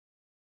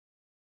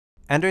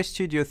Android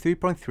Studio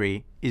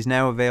 3.3 is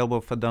now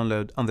available for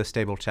download on the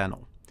stable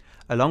channel,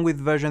 along with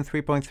version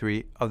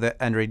 3.3 of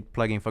the Android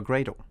plugin for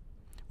Gradle.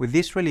 With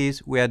this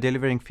release, we are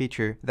delivering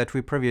features that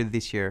we previewed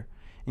this year,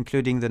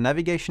 including the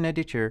navigation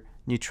editor,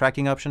 new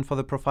tracking option for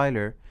the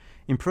profiler,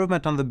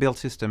 improvement on the build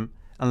system,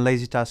 and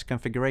lazy task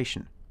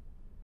configuration.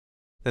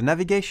 The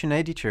navigation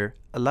editor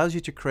allows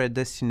you to create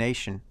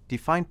destination,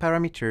 define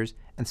parameters,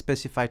 and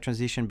specify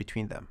transition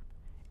between them.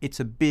 It's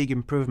a big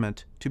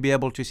improvement to be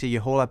able to see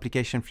your whole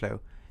application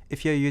flow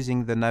if you're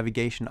using the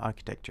navigation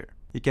architecture.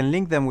 You can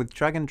link them with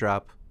drag and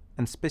drop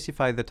and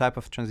specify the type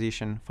of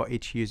transition for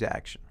each user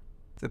action.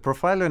 The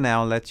profiler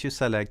now lets you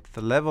select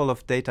the level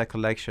of data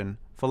collection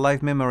for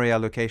live memory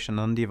allocation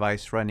on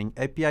device running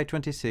API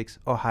 26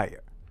 or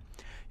higher.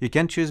 You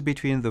can choose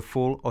between the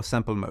full or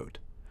sample mode.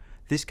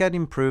 This can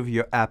improve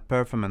your app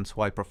performance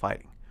while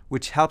profiling,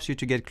 which helps you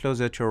to get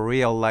closer to a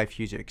real-life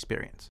user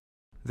experience.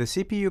 The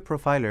CPU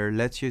profiler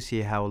lets you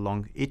see how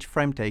long each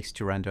frame takes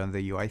to render on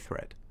the UI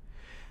thread.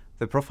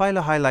 The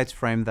profiler highlights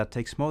frames that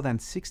takes more than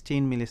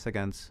 16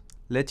 milliseconds,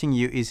 letting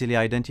you easily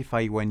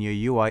identify when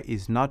your UI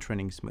is not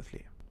running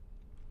smoothly.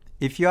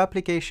 If your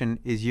application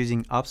is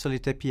using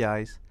obsolete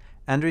APIs,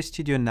 Android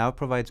Studio now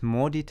provides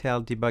more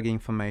detailed debugging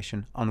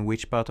information on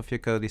which part of your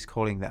code is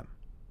calling them.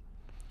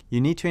 You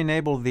need to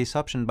enable this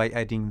option by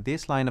adding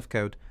this line of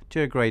code to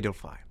your Gradle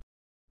file.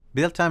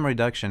 RealTime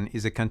Reduction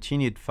is a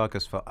continued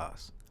focus for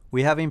us.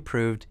 We have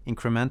improved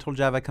incremental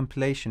Java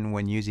compilation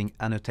when using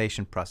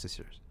annotation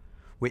processors.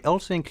 We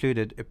also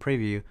included a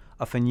preview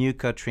of a new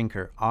code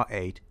shrinker,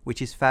 R8,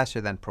 which is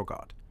faster than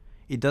ProGuard.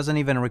 It doesn't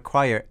even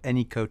require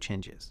any code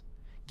changes.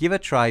 Give a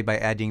try by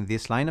adding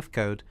this line of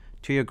code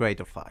to your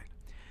Gradle file.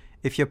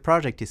 If your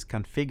project is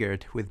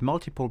configured with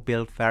multiple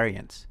build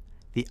variants,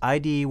 the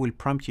IDE will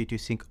prompt you to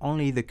sync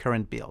only the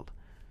current build,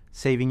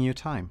 saving you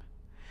time.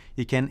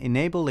 You can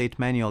enable it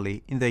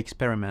manually in the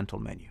experimental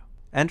menu.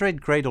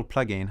 Android Gradle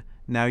plugin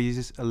now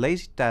uses a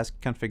lazy task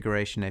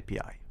configuration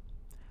API.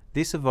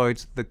 This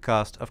avoids the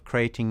cost of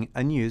creating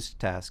unused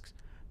tasks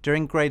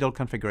during Gradle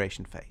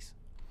configuration phase.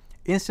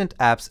 Instant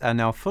apps are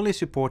now fully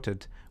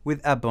supported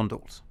with app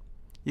bundles.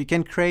 You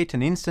can create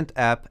an instant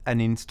app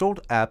and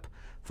installed app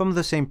from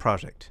the same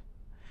project.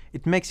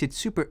 It makes it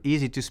super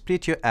easy to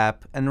split your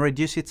app and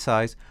reduce its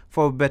size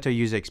for a better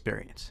user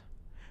experience.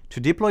 To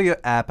deploy your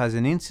app as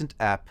an instant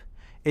app,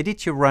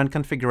 edit your run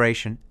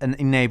configuration and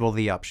enable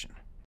the option.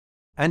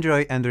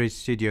 Enjoy Android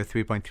Studio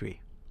 3.3.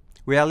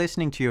 We are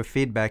listening to your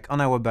feedback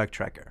on our bug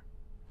tracker.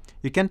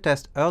 You can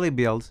test early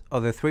builds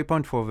of the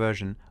 3.4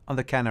 version on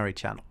the Canary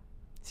channel.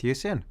 See you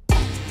soon!